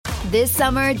This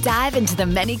summer, dive into the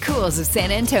many cools of San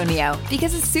Antonio,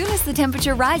 because as soon as the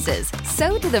temperature rises,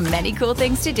 so do the many cool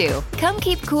things to do. Come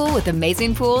keep cool with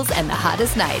amazing pools and the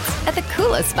hottest nights at the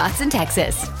coolest spots in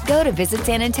Texas. Go to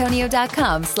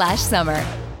visitsanantonio.com/summer.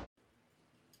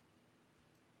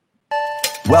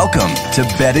 Welcome to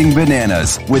Betting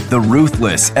Bananas with the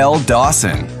ruthless L.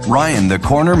 Dawson, Ryan the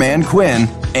Cornerman Quinn,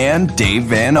 and Dave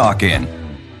Van Auken.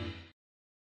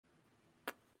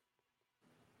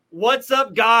 What's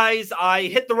up, guys? I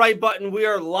hit the right button. We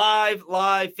are live,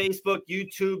 Facebook,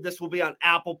 YouTube. This will be on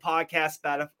Apple Podcasts,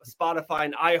 Spotify,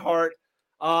 and iHeart.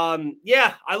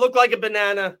 Yeah, I look like a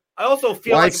banana. I also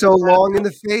feel Why like so long in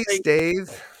the face,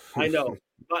 Dave? I know.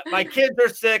 But my kids are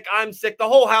sick. I'm sick. The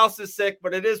whole house is sick,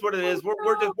 but it is what it is. We're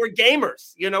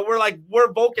gamers. You know, we're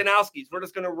Volkanowskis. We're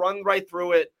just going to run right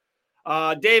through it.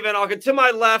 Dave and Auken, to my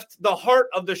left, the heart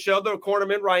of the show, the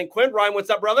cornerman, Ryan Quinn. Ryan,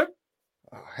 what's up, brother?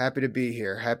 Oh, happy to be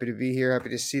here. Happy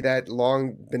to see that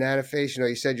long banana face. You know,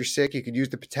 you said you're sick. You could use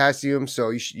the potassium, so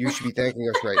you should be thanking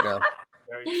us right now.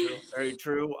 Very true. Very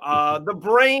true. The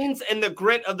brains and the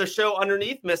grit of the show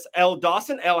underneath, Miss L.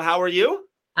 Dawson. L, how are you?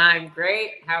 I'm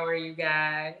great. How are you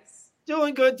guys?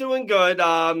 Doing good.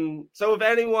 So if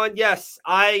anyone, yes,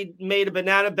 I made a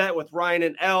banana bet with Ryan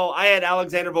and L. I had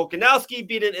Alexander Volkanovski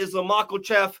beating Islam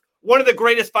Makhachev. One of the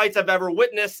greatest fights I've ever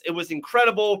witnessed. It was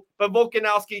incredible, but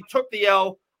Volkanovski took the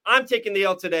L. I'm taking the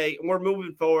L today, and we're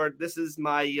moving forward. This is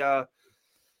my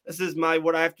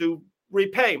what I have to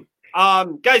repay.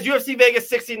 Guys, UFC Vegas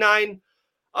 69,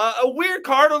 a weird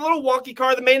card, a little wonky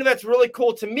card. The main event's really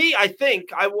cool to me. I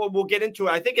think we'll get into it.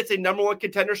 I think it's a number one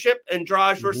contendership,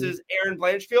 Andrade versus Erin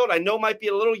Blanchfield. I know it might be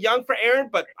a little young for Erin,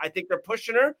 but I think they're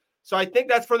pushing her. So I think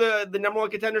that's for the number one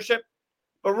contendership.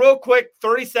 But real quick,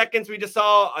 30 seconds, we just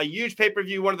saw a huge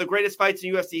pay-per-view, one of the greatest fights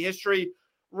in UFC history.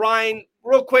 Ryan,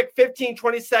 real quick, 15,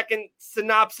 20-second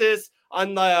synopsis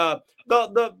on the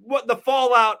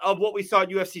fallout of what we saw at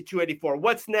UFC 284.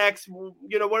 What's next?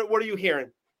 You know, what are you hearing?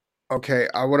 Okay,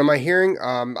 what am I hearing?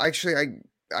 Actually,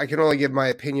 I can only give my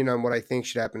opinion on what I think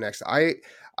should happen next. I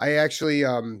actually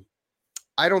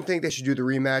I don't think they should do the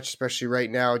rematch, especially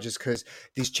right now, just because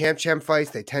these champ fights,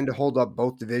 they tend to hold up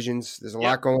both divisions. There's a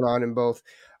lot going on in both.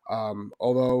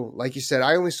 Although, like you said,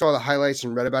 I only saw the highlights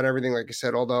and read about everything. Like I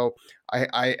said, although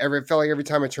I felt like every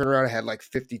time I turned around, I had like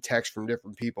 50 texts from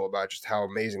different people about just how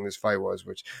amazing this fight was.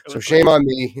 Shame on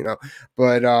me, you know.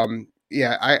 But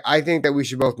yeah, I think that we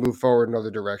should both move forward in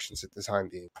other directions at the time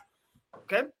being.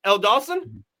 Okay, L.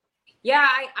 Dawson. Yeah,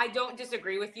 I don't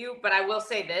disagree with you, but I will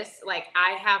say this: like,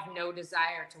 I have no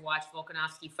desire to watch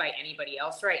Volkanovski fight anybody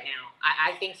else right now.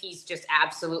 I think he's just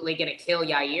absolutely going to kill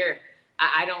Yair.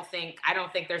 I don't think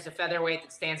there's a featherweight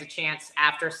that stands a chance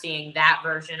after seeing that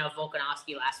version of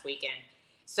Volkanovski last weekend.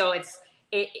 So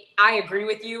I agree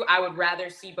with you. I would rather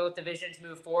see both divisions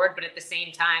move forward, but at the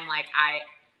same time, like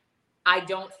I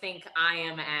don't think I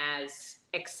am as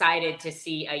excited to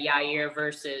see a Yair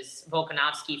versus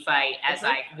Volkanovski fight as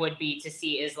I would be to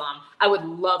see Islam. I would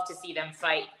love to see them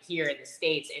fight here in the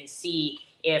States and see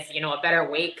if, you know, a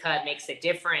better weight cut makes a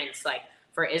difference, like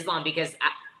for Islam, because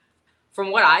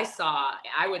from what I saw,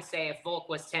 I would say if Volk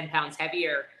was 10 pounds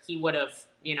heavier, he would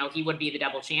be the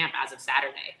double champ as of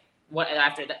Saturday.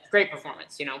 After that great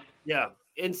performance, you know? Yeah,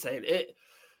 insane.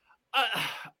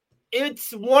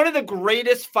 It's one of the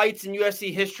greatest fights in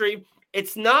UFC history.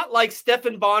 It's not like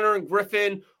Stephan Bonner and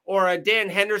Griffin or a Dan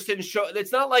Henderson show.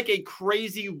 It's not like a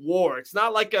crazy war. It's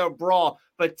not like a brawl,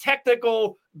 but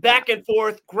technical, back and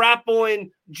forth, grappling,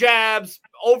 jabs,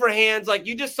 overhands. Like,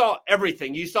 you just saw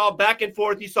everything. You saw back and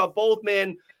forth. You saw both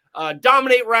men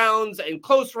dominate rounds and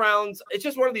close rounds. It's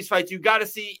just one of these fights you got to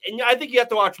see. And I think you have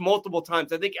to watch multiple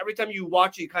times. I think every time you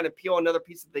watch it, you kind of peel another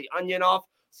piece of the onion off.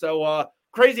 So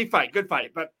crazy fight, good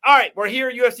fight. But all right, we're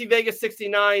here, UFC Vegas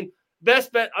 69.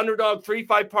 Best bet underdog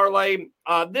 3-5 parlay.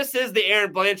 This is the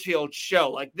Erin Blanchfield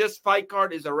show. Like, this fight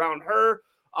card is around her.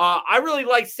 I really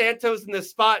like Santos in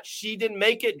this spot. She didn't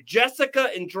make it.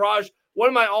 Jessica Andrade, one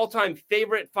of my all-time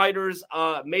favorite fighters,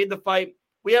 made the fight.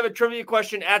 We have a trivia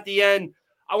question at the end.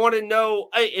 I want to know,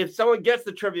 if someone gets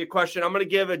the trivia question, I'm going to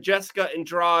give a Jessica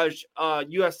Andrade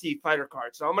UFC fighter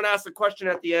card. So I'm going to ask the question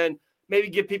at the end,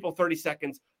 maybe give people 30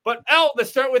 seconds. But, El,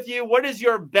 let's start with you. What is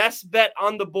your best bet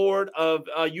on the board of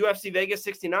UFC Vegas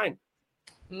 69?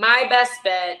 My best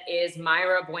bet is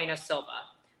Mayra Bueno Silva.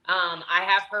 I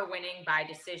have her winning by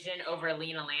decision over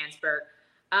Lena Landsberg.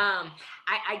 I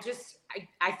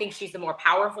think she's the more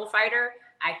powerful fighter.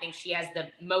 I think she has the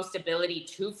most ability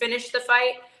to finish the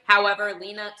fight. However,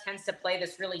 Lena tends to play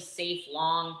this really safe,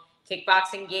 long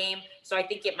kickboxing game. So I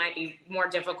think it might be more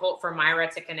difficult for Mayra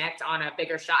to connect on a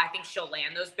bigger shot. I think she'll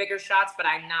land those bigger shots, but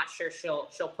I'm not sure she'll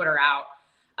put her out.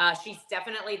 She's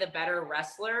definitely the better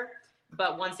wrestler.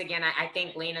 But once again, I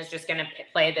think Lena's just going to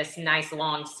play this nice,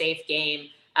 long, safe game.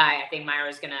 I think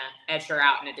Myra's going to edge her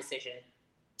out in a decision.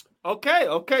 Okay.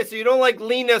 So you don't like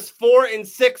Lena's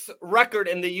 4-6 record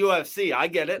in the UFC. I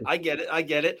get it.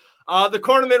 The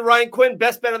cornerman, Ryan Quinn,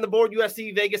 best bet on the board,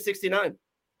 UFC Vegas 69.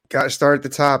 Got to start at the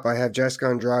top. I have Jessica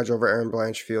Andrade over Erin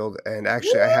Blanchfield, and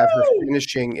actually I have her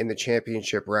finishing in the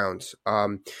championship rounds.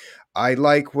 I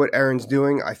like what Erin's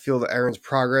doing. I feel that Erin's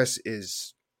progress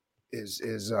is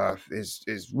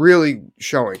really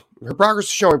showing. Her progress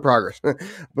is showing progress.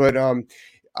 But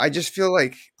I just feel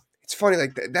like it's funny,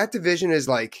 like that division is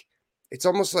like, it's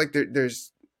almost like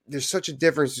there's such a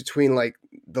difference between like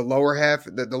the lower half,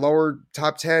 the lower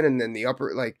top 10 and then the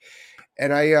upper, like,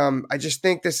 and I just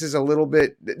think this is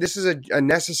a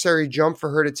necessary jump for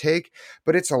her to take,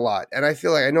 but it's a lot. And I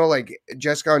feel like, I know like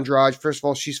Jessica Andrade, first of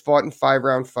all, she's fought in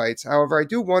 5-round fights. However, I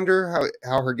do wonder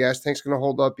how her gas tank's going to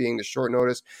hold up being the short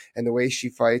notice and the way she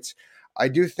fights. I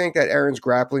do think that Erin's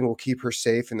grappling will keep her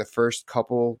safe in the first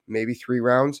couple, maybe 3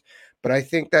 rounds. But I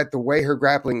think that the way her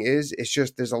grappling is, it's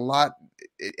just, there's a lot,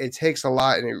 it takes a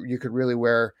lot, and you could really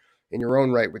wear in your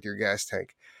own right with your gas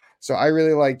tank. So I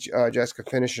really like Jessica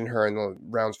finishing her in the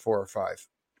rounds 4 or 5.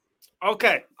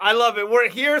 Okay, I love it. We're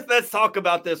here. Let's talk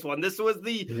about this one. This was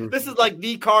this is like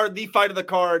the card, the fight of the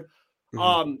card.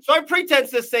 So I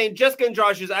pretense this saying Jessica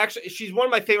Andrade she's one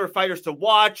of my favorite fighters to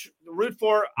watch, root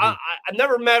for. I've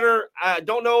never met her. I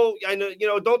don't know. I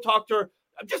know, don't talk to her.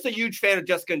 I'm just a huge fan of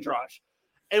Jessica Andrade.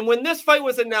 And when this fight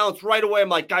was announced right away, I'm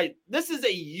like, guys, this is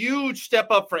a huge step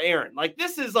up for Erin. Like,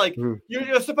 this is like,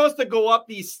 you're supposed to go up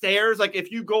these stairs. Like, if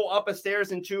you go up a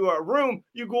stairs into a room,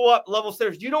 you go up level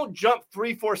stairs. You don't jump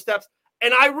 3-4 steps.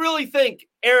 And I really think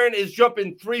Erin is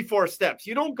jumping 3-4 steps.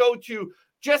 You don't go to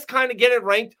just kind of get it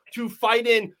ranked to fight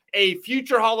in a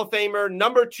future Hall of Famer,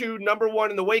 number 2, number 1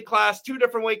 in the weight class, 2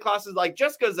 different weight classes. Like,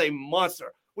 Jessica's a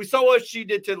monster. We saw what she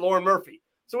did to Lauren Murphy.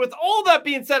 So with all that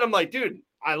being said, I'm like, dude,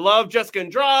 I love Jessica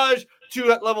Andrade,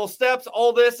 2-level steps,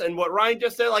 all this, and what Ryan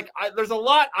just said. Like, there's a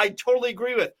lot I totally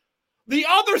agree with. The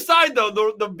other side, though,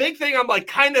 the big thing I'm like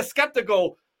kind of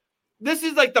skeptical. This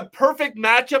is like the perfect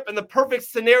matchup and the perfect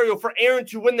scenario for Erin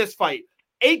to win this fight.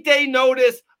 8-day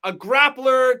notice, a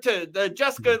grappler to the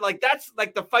Jessica, like that's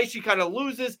like the fight she kind of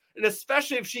loses, and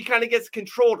especially if she kind of gets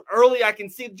controlled early, I can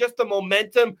see just the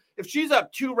momentum. If she's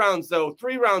up 2 rounds though,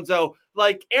 3 rounds though,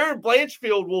 like Erin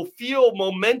Blanchfield will feel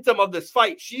momentum of this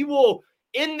fight. She will,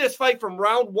 in this fight from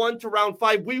round 1 to round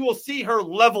 5, we will see her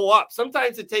level up.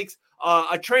 Sometimes it takes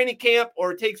a training camp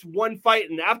or it takes one fight,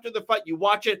 and after the fight you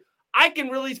watch it. I can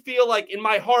really feel like in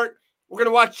my heart we're gonna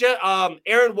watch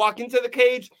Erin walk into the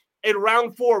cage. In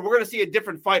round 4, we're going to see a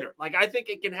different fighter. Like, I think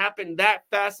it can happen that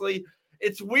fastly.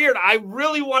 It's weird. I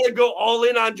really want to go all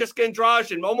in on Jessica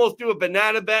Andrade and almost do a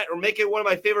banana bet or make it one of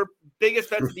my favorite, biggest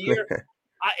bets of the year.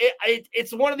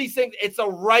 It's one of these things. It's a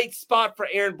right spot for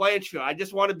Erin Blanchfield. I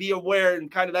just want to be aware, and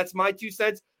kind of that's my 2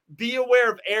 cents. Be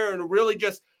aware of Erin really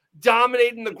just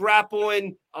dominating the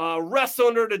grappling,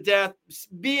 wrestling her to death,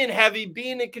 being heavy,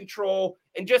 being in control,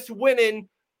 and just winning,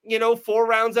 4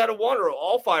 rounds out of 1 or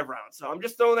all 5 rounds. So I'm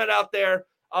just throwing that out there.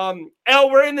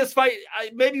 Elle, we're in this fight.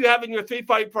 Maybe you have in your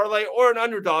 3-fight parlay or an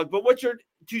underdog, but what's your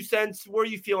 2 cents? Where are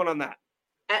you feeling on that?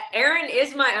 Erin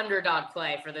is my underdog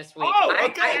play for this week. Oh,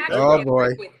 okay. I actually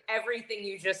agree with everything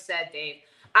you just said, Dave.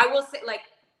 I will say,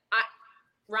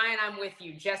 Ryan, I'm with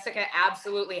you. Jessica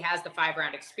absolutely has the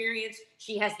 5-round experience.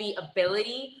 She has the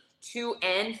ability to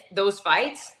end those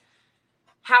fights.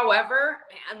 However,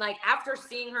 and after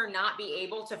seeing her not be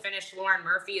able to finish Lauren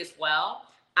Murphy as well,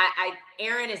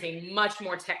 Erin is a much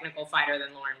more technical fighter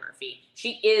than Lauren Murphy.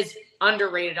 She is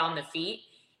underrated on the feet,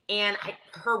 and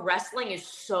her wrestling is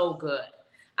so good.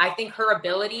 I think her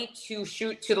ability to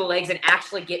shoot to the legs and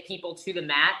actually get people to the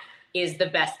mat is the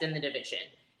best in the division,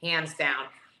 hands down.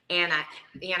 And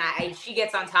she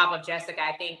gets on top of Jessica.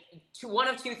 I think one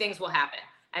of 2 things will happen.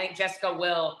 I think Jessica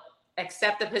will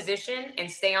accept the position and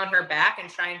stay on her back and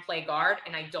try and play guard.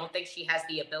 And I don't think she has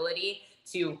the ability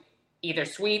to either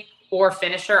sweep or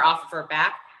finish her off of her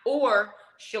back, or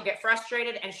she'll get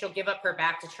frustrated and she'll give up her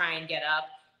back to try and get up,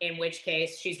 in which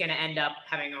case she's going to end up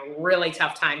having a really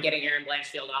tough time getting Erin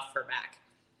Blanchfield off of her back.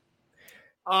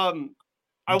 Are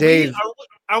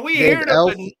we hearing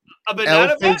a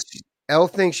banana bet? Elle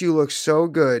thinks you look so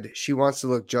good. She wants to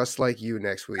look just like you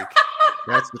next week.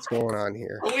 That's what's going on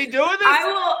here. Are we doing this? I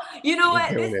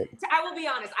will be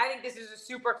honest. I think this is a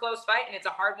super close fight, and it's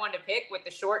a hard one to pick with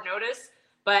the short notice.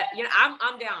 But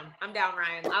I'm down. I'm down,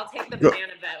 Ryan. I'll take the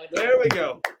banana bet with you. There we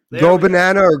go. Go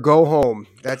banana or go home.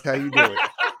 That's how you do it.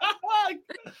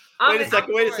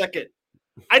 Wait a second.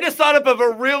 I just thought of a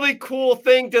really cool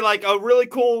thing to like a really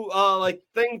cool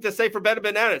thing to say for Ben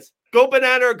Bananas. Go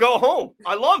banana or go home.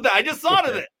 I love that. I just thought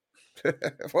of it.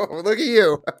 Well, look at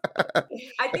you.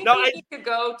 I think No, we need to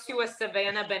go to a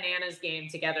Savannah Bananas game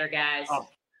together, guys. Oh,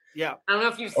 yeah. I don't know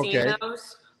if you've seen Okay.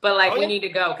 those, but like we yeah. need to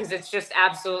go because it's just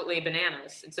absolutely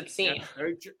bananas. It's obscene. Yeah,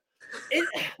 very true.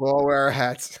 We'll all wear our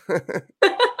hats.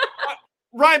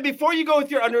 Ryan, before you go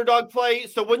with your underdog play,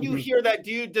 so when you hear that,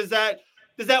 does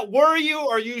that worry you,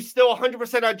 or are you still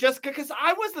 100% on Jessica? Because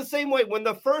I was the same way when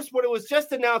it was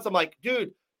just announced. I'm like,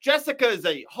 dude, Jessica is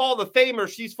a Hall of Famer.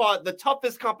 She's fought the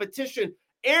toughest competition.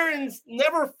 Erin's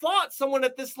never fought someone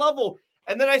at this level.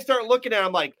 And then I start looking at,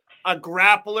 I'm like, a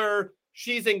grappler.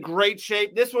 She's in great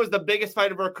shape. This was the biggest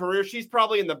fight of her career. She's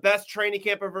probably in the best training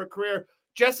camp of her career.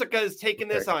 Jessica is taking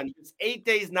this on 8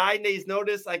 days, 9 days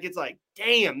notice. Like, it's like,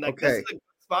 damn. Like, this is a good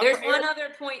spot. There's one other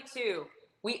point, too.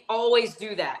 We always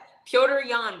do that. Piotr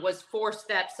Jan was 4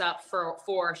 steps up for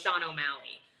Sean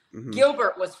O'Malley. Mm-hmm.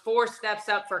 Gilbert was 4 steps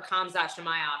up for Khamzat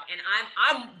Chimaev. And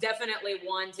I'm definitely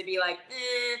one to be like,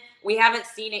 we haven't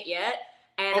seen it yet.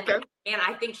 And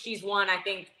I think she's one. I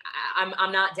think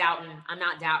I'm not doubting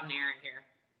Erin here.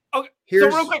 Okay. So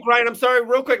real quick, Ryan, I'm sorry,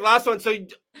 real quick, last one. So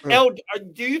El,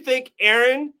 do you think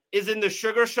Erin is in the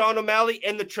Sugar Sean O'Malley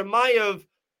and the Chimaev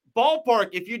ballpark?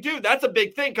 If you do, that's a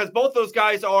big thing because both those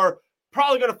guys are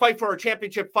probably going to fight for a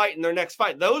championship fight in their next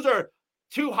fight. Those are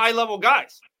 2 high-level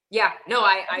guys. Yeah, no,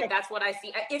 I that's what I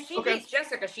see. If she beats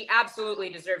Jessica, she absolutely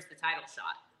deserves the title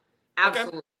shot.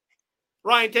 Absolutely. Okay.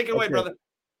 Ryan, take it away, brother.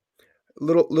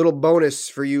 Little bonus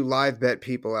for you live bet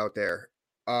people out there.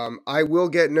 I will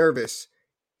get nervous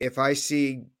if I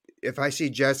see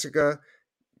Jessica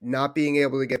not being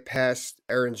able to get past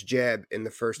Erin's jab in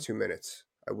the first 2 minutes.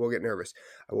 I will get nervous.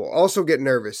 I will also get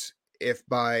nervous if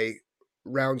by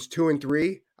rounds 2 and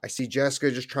 3 I see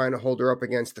Jessica just trying to hold her up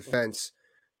against the fence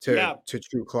to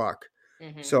true clock.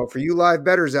 Mm-hmm. So for you live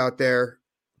bettors out there,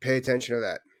 pay attention to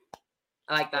that.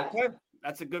 I like that. Okay.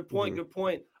 That's a good point. Mm-hmm. Good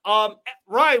point.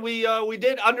 Ryan, we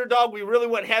did underdog. We really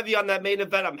went heavy on that main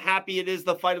event. I'm happy it is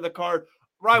the fight of the card.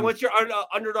 Ryan, what's your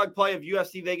underdog play of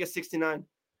UFC Vegas 69?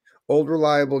 Old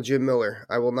reliable Jim Miller.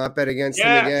 I will not bet against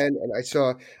him again. And I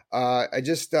saw,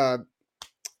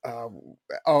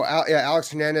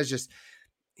 Alex Hernandez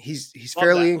he's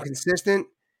fairly inconsistent.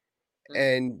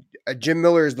 And Jim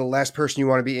Miller is the last person you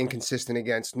want to be inconsistent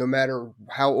against, no matter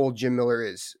how old Jim Miller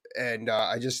is. And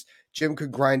Jim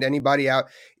could grind anybody out.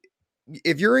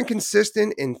 If you're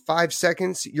inconsistent in 5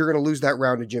 seconds, you're going to lose that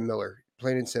round to Jim Miller,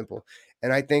 plain and simple.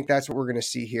 And I think that's what we're going to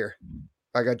see here.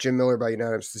 I got Jim Miller by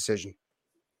unanimous decision.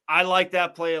 I like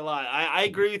that play a lot. I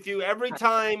agree with you. Every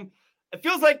time, it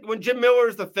feels like when Jim Miller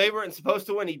is the favorite and supposed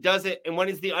to win, he does it. And when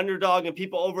he's the underdog and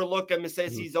people overlook him and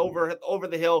says he's over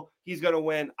the hill, he's going to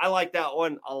win. I like that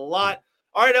one a lot.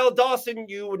 All right, El Dawson,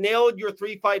 you nailed your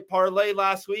 3-fight parlay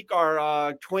last week.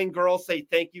 Our twin girls say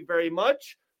thank you very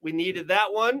much. We needed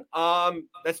that one.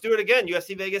 Let's do it again.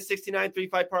 UFC Vegas 69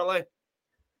 3-fight parlay.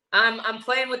 I'm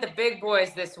playing with the big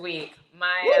boys this week.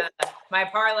 My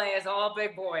parlay is all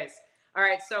big boys. All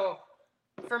right, so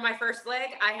for my first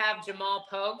leg, I have Jamal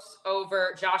Pogues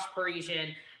over Josh Parisian.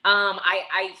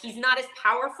 He's not as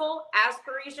powerful as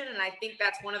Parisian, and I think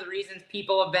that's one of the reasons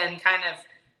people have been kind of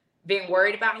being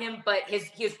worried about him. But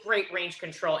he has great range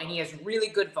control, and he has really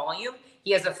good volume.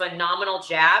 He has a phenomenal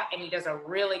jab, and he does a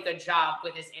really good job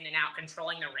with his in and out,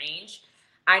 controlling the range.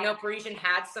 I know Parisian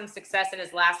had some success in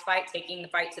his last fight, taking the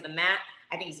fight to the mat.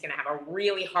 I think he's going to have a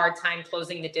really hard time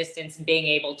closing the distance and being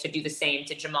able to do the same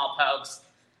to Jamal Pogues.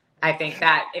 I think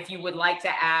that if you would like to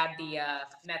add the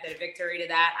method of victory to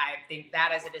that, I think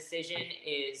that as a decision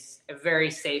is a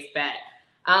very safe bet.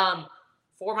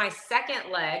 For my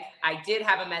second leg, I did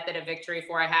have a method of victory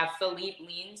I have Philippe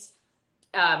Lins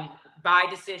by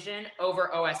decision over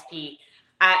OSP.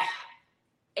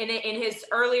 In his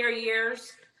earlier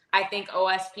years, I think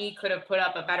OSP could have put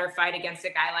up a better fight against a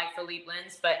guy like Philippe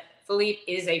Lins, but Philippe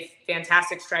is a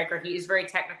fantastic striker. He is very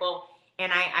technical,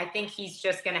 and I think he's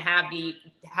just going to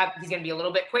he's going to be a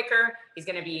little bit quicker. He's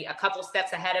going to be a couple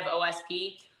steps ahead of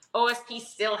OSP. OSP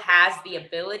still has the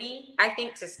ability, I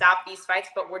think, to stop these fights,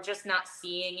 but we're just not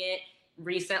seeing it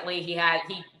recently. He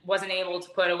wasn't able to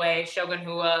put away Shogun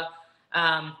Hua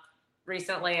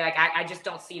recently. Like I just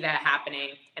don't see that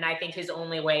happening, and I think his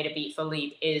only way to beat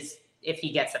Philippe is if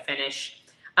he gets a finish.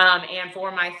 And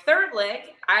for my third leg,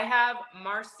 I have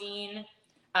Marcin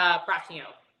Pratino.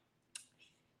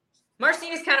 Marcin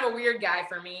is kind of a weird guy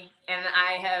for me, and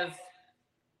I have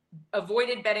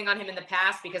avoided betting on him in the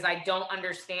past because I don't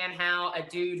understand how a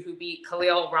dude who beat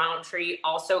Khalil Roundtree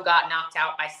also got knocked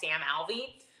out by Sam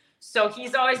Alvey. So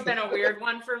he's always been a weird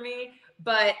one for me.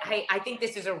 but I think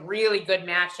this is a really good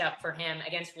matchup for him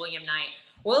against William Knight.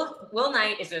 Will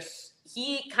Knight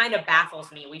he kind of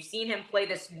baffles me. We've seen him play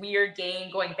this weird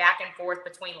game going back and forth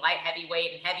between light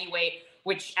heavyweight and heavyweight,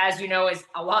 which, as you know, is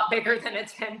a lot bigger than a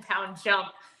 10-pound jump.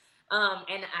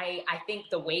 And I think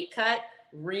the weight cut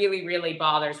really, really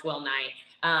bothers Will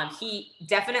Knight. He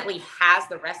definitely has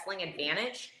the wrestling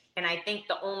advantage. And I think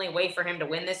the only way for him to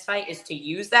win this fight is to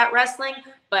use that wrestling.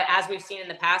 But as we've seen in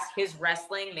the past, his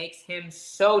wrestling makes him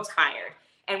so tired.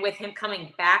 And with him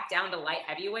coming back down to light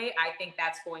heavyweight, I think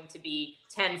that's going to be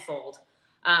tenfold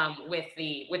with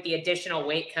the additional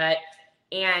weight cut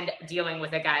and dealing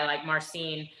with a guy like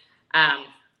Marcin.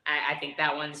 I think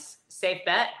that one's safe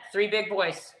bet. 3 big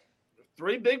boys.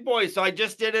 3 big boys. So I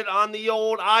just did it on the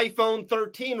old iPhone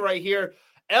 13 right here.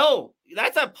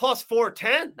 That's at plus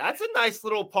 410. That's a nice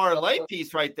little parlay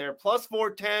piece right there. Plus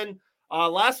 410.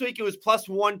 Last week it was plus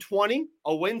 120.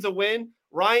 A win's a win.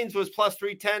 Ryan's was plus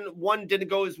 310. One didn't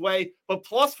go his way, but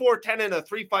plus 410 in a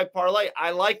 3-5 parlay.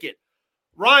 I like it.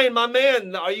 Ryan, my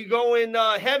man, are you going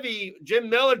heavy? Jim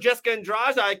Miller, Jessica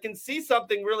Andrade. I can see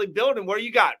something really building. What do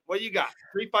you got?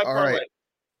 3-5 parlay. Right.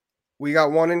 We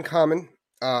got one in common.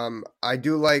 I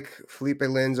do like Felipe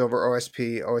Lins over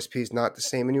OSP. OSP is not the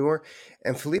same anymore.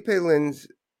 And Felipe Lins,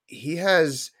 he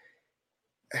has,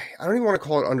 I don't even want to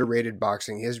call it underrated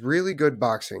boxing. He has really good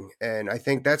boxing. And I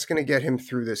think that's going to get him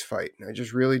through this fight. I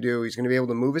just really do. He's going to be able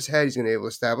to move his head. He's going to be able to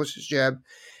establish his jab.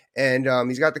 And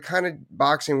he's got the kind of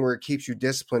boxing where it keeps you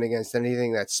disciplined against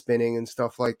anything that's spinning and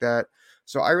stuff like that.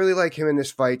 So I really like him in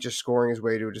this fight, just scoring his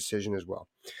way to a decision as well.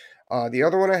 The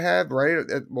other one I have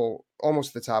almost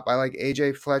at the top. I like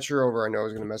AJ Fletcher over, I know I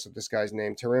was going to mess up this guy's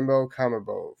name, Tarimbo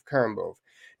Karambov.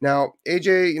 Now,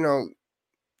 AJ,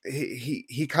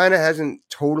 he kind of hasn't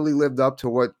totally lived up to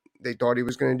what they thought he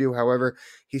was going to do. However,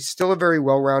 he's still a very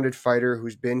well-rounded fighter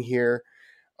who's been here.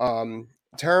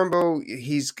 Tarimbo,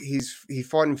 he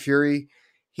fought in Fury.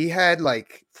 He had,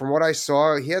 from what I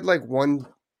saw, he had one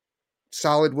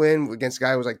solid win against a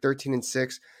guy who was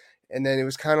 13-6, and then it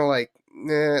was kind of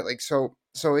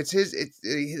so it's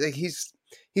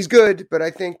he's good, but I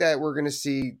think that we're going to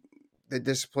see the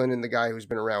discipline in the guy who's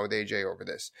been around with AJ over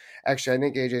this. Actually, I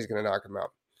think AJ is going to knock him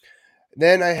out.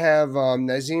 Then I have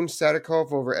Nazim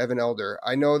Sadikov over Evan Elder.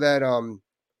 I know that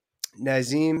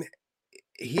Nazim,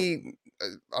 he,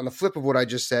 on the flip of what I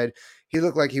just said, he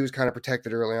looked like he was kind of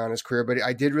protected early on in his career, but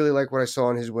I did really like what I saw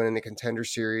in his win in the Contender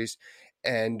Series.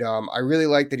 And I really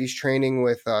like that he's training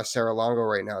with Sarah Longo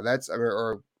right now.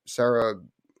 Or Sarah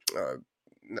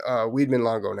Weidman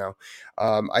Longo now.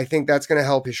 I think that's going to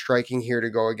help his striking here to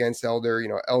go against Elder.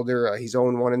 Elder, he's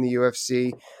 0-1 in the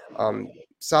UFC.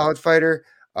 Solid fighter.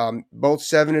 Both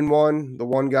 7-1. The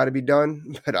one got to be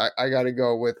done, but I got to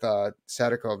go with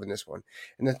Sadikov in this one.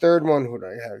 And the third one, who do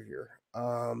I have here?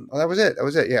 That was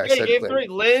it. Yeah, I said gave 3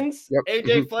 Lins, yep.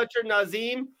 AJ Fletcher,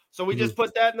 Nazim. So we just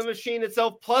put that in the machine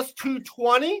itself. Plus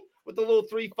 220 with a little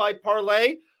 3-5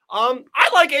 parlay. I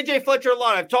like AJ Fletcher a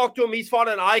lot. I've talked to him. He's fought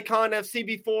an Icon FC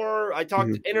before. I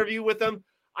talked interview with him.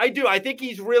 I do. I think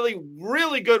he's really,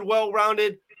 really good,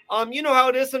 well-rounded. You know how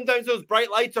it is. Sometimes those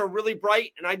bright lights are really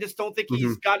bright, and I just don't think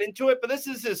he's got into it. But this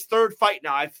is his 3rd fight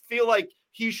now. I feel like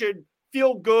he should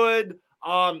feel good.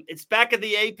 It's back at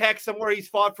the Apex, somewhere he's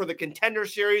fought for the Contender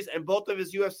Series and both of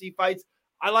his UFC fights.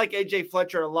 I like AJ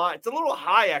Fletcher a lot. It's a little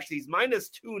high, actually. He's minus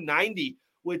 290,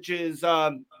 which is,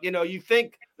 you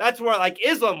think that's where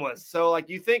Islam was. So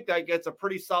you think that gets a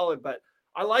pretty solid, but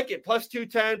I like it. Plus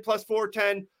 210, plus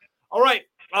 410. All right.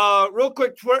 Real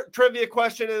quick trivia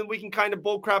question, and we can kind of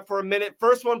bullcrap for a minute.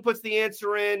 First one puts the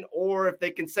answer in, or if they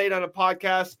can say it on a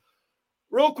podcast.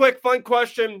 Real quick, fun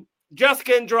question.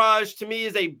 Jessica Andrade, to me,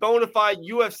 is a bona fide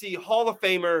UFC Hall of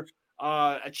Famer,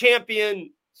 a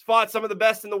champion, fought some of the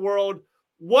best in the world.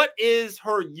 What is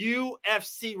her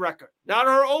UFC record? Not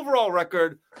her overall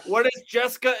record. What is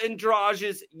Jessica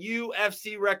Andrade's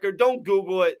UFC record? Don't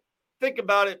Google it. Think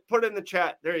about it. Put it in the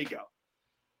chat. There you go.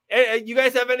 You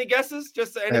guys have any guesses?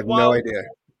 I have no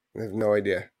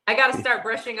idea. I got to start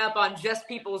brushing up on just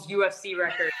people's UFC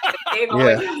records. Dave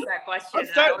always asks that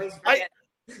question.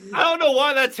 I don't know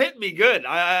why that's hitting me good.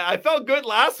 I felt good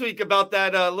last week about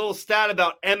that little stat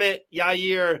about Emmett,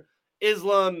 Yair,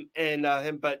 Islam, and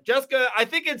him. But Jessica, I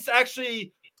think it's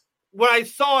actually, when I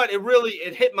saw it,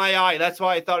 it hit my eye. That's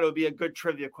why I thought it would be a good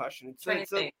trivia question. Let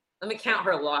me count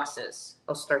her losses.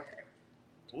 I'll start there.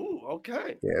 Ooh,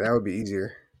 okay. Yeah, that would be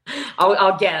easier.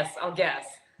 I'll guess.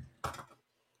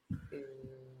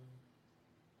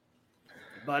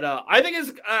 But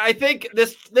I think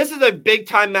this is a big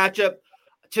time matchup.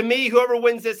 To me, whoever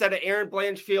wins this out of Aaron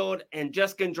Blanchfield and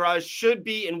Jessica Andrade should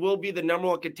be and will be the number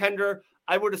 1 contender.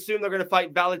 I would assume they're going to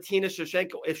fight Valentina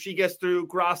Shevchenko if she gets through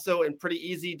Grasso in pretty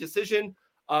easy decision.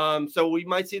 So we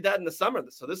might see that in the summer.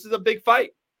 So this is a big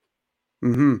fight.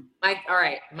 Mm-hmm. All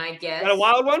right, my guess. Got a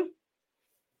wild one?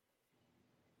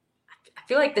 I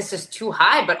feel like this is too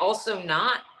high, but also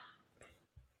not.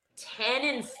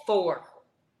 10-4.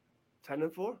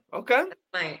 10-4. Okay.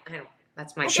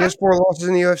 That's my She has 4 losses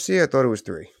in the UFC. I thought it was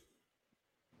 3.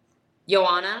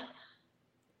 Joanna.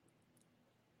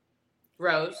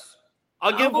 Rose.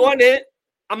 I'll give one hit.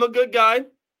 I'm a good guy.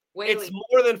 Wait, it's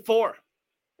more than 4.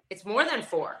 It's more than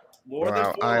 4. More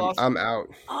than 4 losses. I'm out.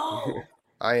 Oh.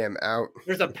 I am out.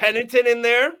 There's a Pennington in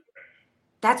there.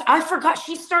 I forgot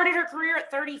she started her career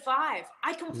at 35.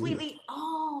 I completely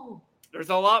There's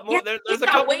a lot more. Yeah, There's a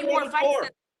couple way more than fights 4.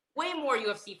 way more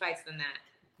UFC fights than that.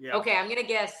 Yeah. Okay, I'm gonna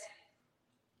guess.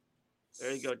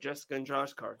 There you go, Jessica and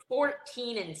Josh card.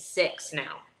 14-6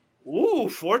 now. Ooh,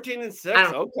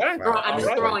 14-6. Okay. Wow. I'm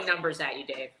just throwing numbers at you,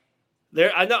 Dave.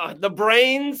 There, I know the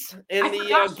brains and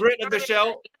the grit of the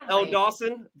shell. L. Right.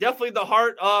 Dawson, definitely the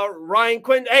heart. Ryan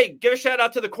Quinn. Hey, give a shout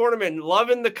out to the cornerman.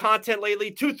 Loving the content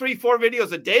lately. 2, 3, 4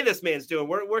 videos a day. This man's doing.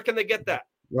 Where can they get that?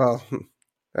 Well,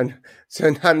 and so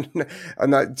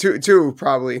not two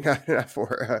probably not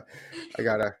 4. I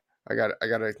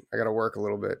gotta work a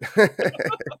little bit.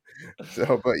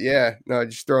 So, but yeah, no,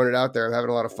 just throwing it out there. I'm having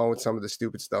a lot of fun with some of the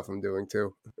stupid stuff I'm doing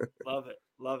too. Love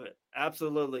it.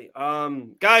 Absolutely.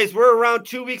 Guys, we're around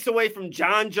 2 weeks away from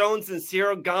John Jones and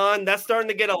Cyril Gahn. That's starting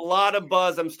to get a lot of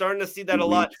buzz. I'm starting to see that a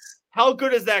lot. How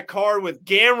good is that card with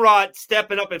Gamrot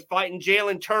stepping up and fighting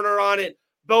Jalen Turner on it?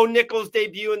 Bo Nichols'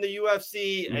 debut in the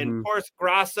UFC, and of course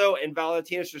Grasso and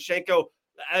Valentina Shevchenko.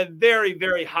 A very,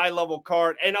 very high-level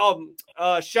card. And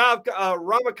Shav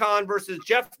Ramakan versus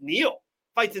Jeff Neal.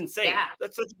 Fight's insane. Yeah.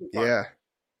 That's such a good fight.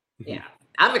 Yeah.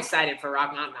 I'm excited for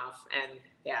Rakhmonov. And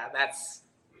yeah, that's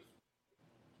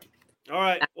All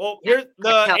right. Well, here's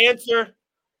the answer.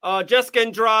 Jessica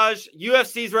Andrade,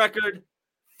 UFC's record,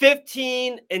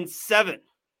 15-7.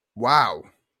 Wow.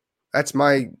 That's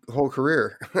my whole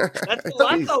career. That's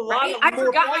a lot I more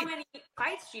forgot fights. how many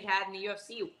fights she'd had in the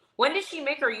UFC. When did she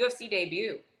make her UFC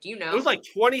debut? Do you know? It was like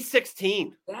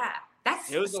 2016. Yeah,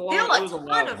 that's It was a still long- it was a ton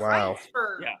long- of Wow. fights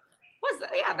for. Yeah. What's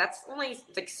that? Yeah, that's only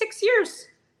like 6 years.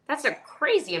 That's a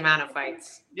crazy amount of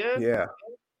fights. Yeah. Yeah.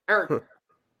 Or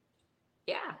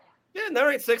yeah, Yeah, all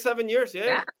right, 6-7 years.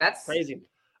 yeah, that's Crazy.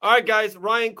 All right, guys.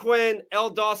 Ryan Quinn, L.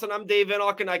 Dawson. I'm Dave Van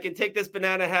Auken. I can take this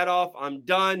banana hat off. I'm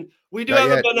done. We do Not have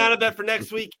yet. a banana bet for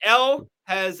next week. L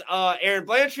has Aaron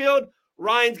Blanchfield.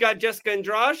 Ryan's got Jessica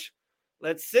Andrade.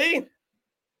 Let's see.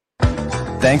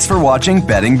 Thanks for watching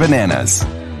Betting Bananas.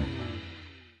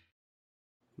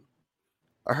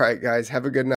 All right, guys. Have a good night.